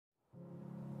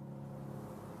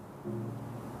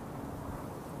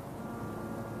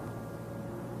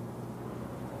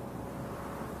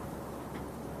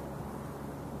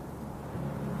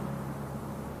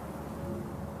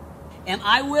Am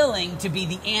I willing to be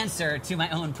the answer to my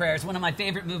own prayers? One of my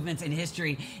favorite movements in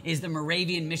history is the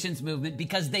Moravian missions movement,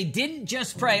 because they didn't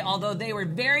just pray, although they were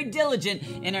very diligent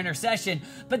in intercession,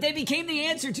 but they became the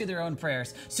answer to their own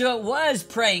prayers. So it was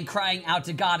praying, crying out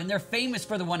to God, and they're famous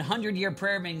for the 100-year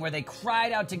prayer meeting where they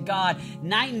cried out to God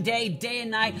night and day and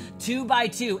night, 2 by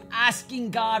 2, asking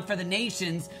God for the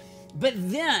nations. But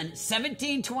then,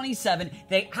 1727,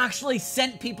 they actually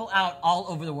sent people out all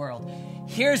over the world.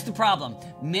 Here's the problem.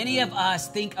 Many of us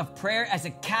think of prayer as a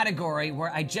category where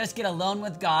I just get alone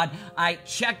with God, I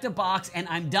check the box, and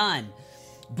I'm done.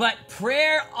 But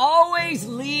prayer always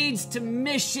leads to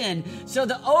mission. So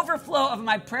the overflow of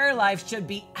my prayer life should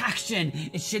be action.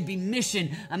 It should be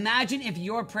mission. Imagine if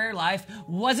your prayer life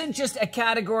wasn't just a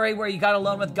category where you got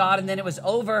alone with God and then it was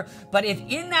over, but if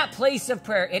in that place of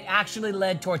prayer, it actually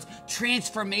led towards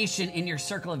transformation in your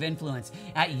circle of influence,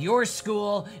 at your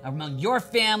school, among your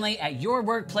family, at your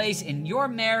workplace, in your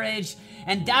marriage.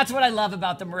 And that's what I love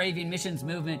about the Moravian missions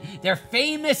movement. Their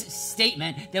famous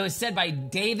statement that was said by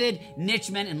David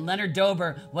Nitschmann and Leonard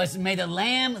Dober was, "May the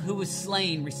Lamb who was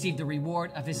slain receive the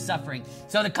reward of his suffering."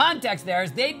 So the context there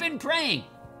is they've been praying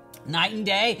night and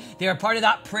day. They were part of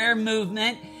that prayer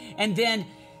movement. And then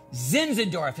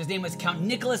Zinzendorf, his name was Count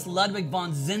Nicholas Ludwig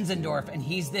von Zinzendorf, and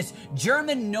he's this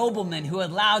German nobleman who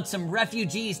allowed some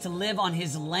refugees to live on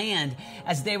his land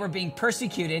as they were being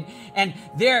persecuted. And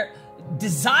their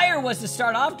desire was to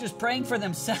start off just praying for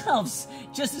themselves,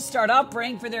 just to start off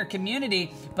praying for their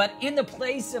community. But in the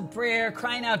place of prayer,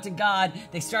 crying out to God,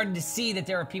 they started to see that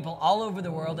there are people all over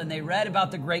the world, and they read about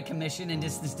the Great Commission and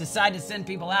just decided to send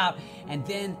people out. And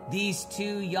then these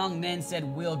 2 young men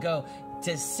said, "We'll go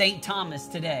to St. Thomas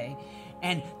today."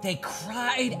 And they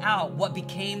cried out what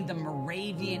became the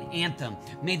Moravian anthem.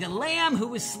 "May the Lamb who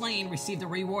was slain receive the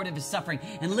reward of his suffering."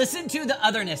 And listen to the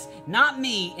otherness, not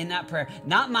me in that prayer,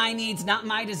 not my needs, not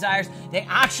my desires. They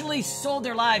actually sold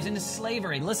their lives into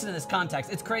slavery. Listen to this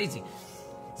context. It's crazy.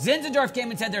 Zinzendorf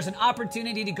came and said there's an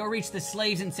opportunity to go reach the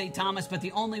slaves in St. Thomas, but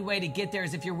the only way to get there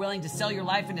is if you're willing to sell your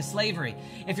life into slavery.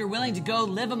 If you're willing to go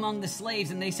live among the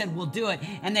slaves. And they said, "We'll do it."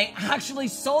 And they actually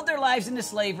sold their lives into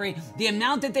slavery. The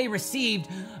amount that they received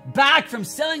back from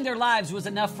selling their lives was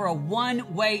enough for a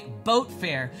one-way boat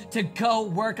fare to go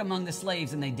work among the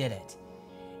slaves, and they did it.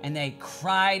 And they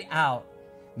cried out,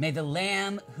 "May the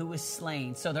Lamb who was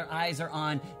slain." So their eyes are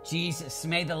on Jesus.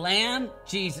 May the Lamb,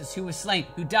 Jesus, who was slain,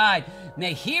 who died,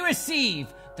 may he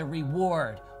receive the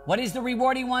reward. What is the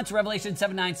reward he wants? Revelation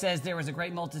 7:9 says there was a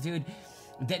great multitude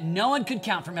that no one could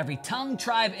count from every tongue,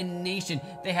 tribe, and nation.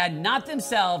 They had not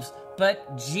themselves,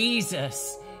 but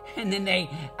Jesus. And then they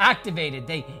activated,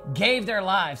 they gave their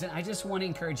lives. And I just want to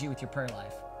encourage you with your prayer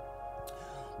life.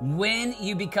 When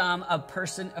you become a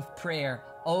person of prayer,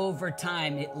 over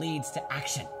time, it leads to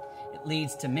action. It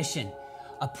leads to mission.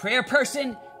 A prayer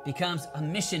person becomes a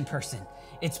mission person.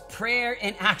 It's prayer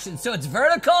in action. So it's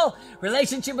vertical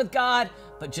relationship with God,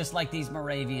 but just like these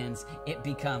Moravians, it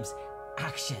becomes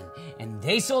action. And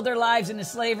they sold their lives into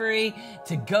slavery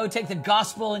to go take the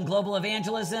gospel and global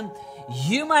evangelism.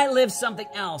 You might live something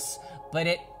else, but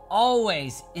it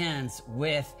always ends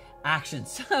with action.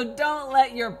 So don't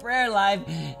let your prayer life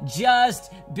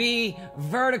just be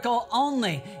vertical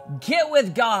only. Get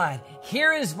with God,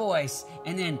 hear his voice,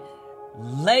 and then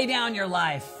lay down your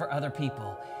life for other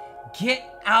people. Get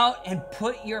out and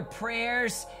put your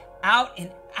prayers out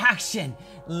in action.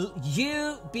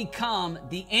 You become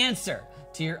the answer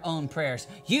to your own prayers.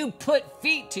 You put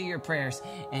feet to your prayers,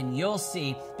 and you'll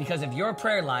see, because of your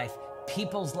prayer life,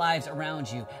 people's lives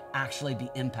around you actually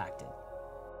be impacted.